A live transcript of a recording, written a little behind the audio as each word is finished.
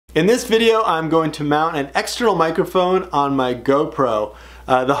In this video, I'm going to mount an external microphone on my GoPro.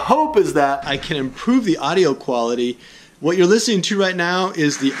 The hope is that I can improve the audio quality. What you're listening to right now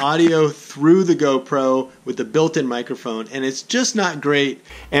is the audio through the GoPro with the built-in microphone, and it's just not great.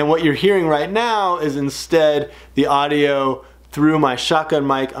 And what you're hearing right now is instead the audio through my shotgun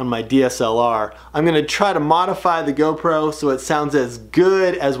mic on my DSLR. I'm going to try to modify the GoPro so it sounds as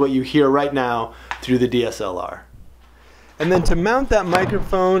good as what you hear right now through the DSLR. And then to mount that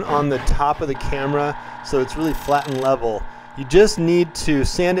microphone on the top of the camera so it's really flat and level, you just need to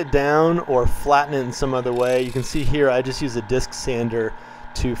sand it down or flatten it in some other way. You can see here I just use a disc sander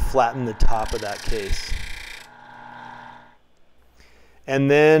to flatten the top of that case.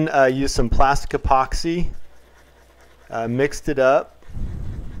 And then use some plastic epoxy, mixed it up,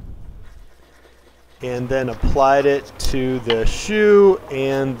 and then applied it to the shoe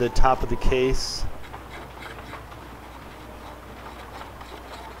and the top of the case.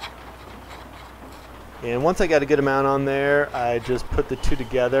 And once I got a good amount on there, I just put the two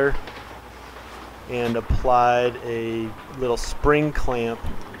together and applied a little spring clamp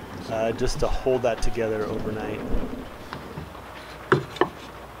just to hold that together overnight.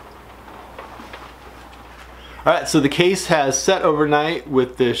 Alright, so the case has set overnight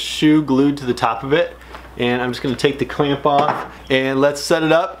with the shoe glued to the top of it. And I'm just going to take the clamp off and let's set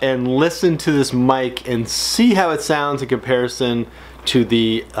it up and listen to this mic and see how it sounds in comparison to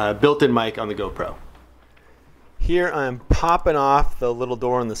the built-in mic on the GoPro. Here I'm popping off the little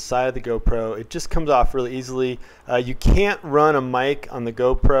door on the side of the GoPro. It just comes off really easily. You can't run a mic on the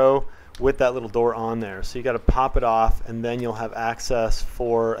GoPro with that little door on there. So you got to pop it off and then you'll have access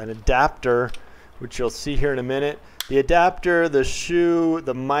for an adapter, which you'll see here in a minute. The adapter, the shoe,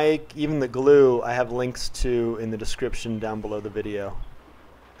 the mic, even the glue, I have links to in the description down below the video.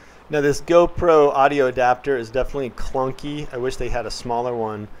 Now this GoPro audio adapter is definitely clunky. I wish they had a smaller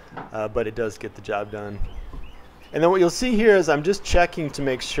one, but it does get the job done. And then what you'll see here is I'm just checking to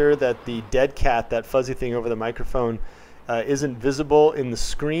make sure that the dead cat, that fuzzy thing over the microphone, isn't visible in the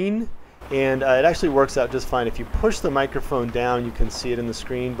screen. And it actually works out just fine. If you push the microphone down, you can see it in the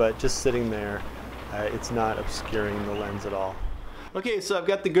screen, but just sitting there, it's not obscuring the lens at all. Okay, so I've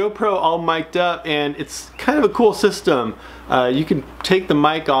got the GoPro all mic'd up, and it's kind of a cool system. You can take the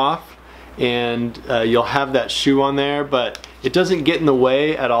mic off, and you'll have that shoe on there, but it doesn't get in the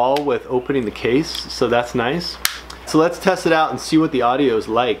way at all with opening the case, so that's nice. So let's test it out and see what the audio is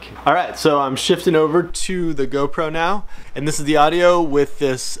like. Alright, so I'm shifting over to the GoPro now, and this is the audio with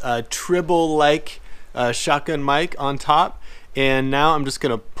this tribble-like shotgun mic on top. And now I'm just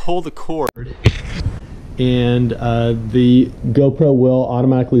going to pull the cord, and the GoPro will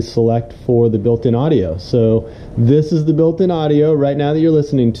automatically select for the built-in audio. So this is the built-in audio right now that you're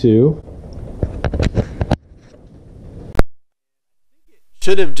listening to.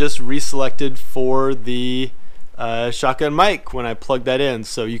 Should have just reselected for the shotgun mic when I plug that in,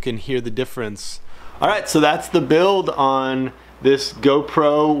 so you can hear the difference. Alright, so that's the build on this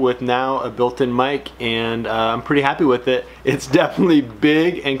GoPro with now a built-in mic, and I'm pretty happy with it. It's definitely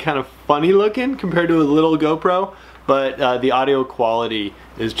big and kind of funny looking compared to a little GoPro, but the audio quality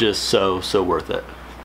is just so worth it.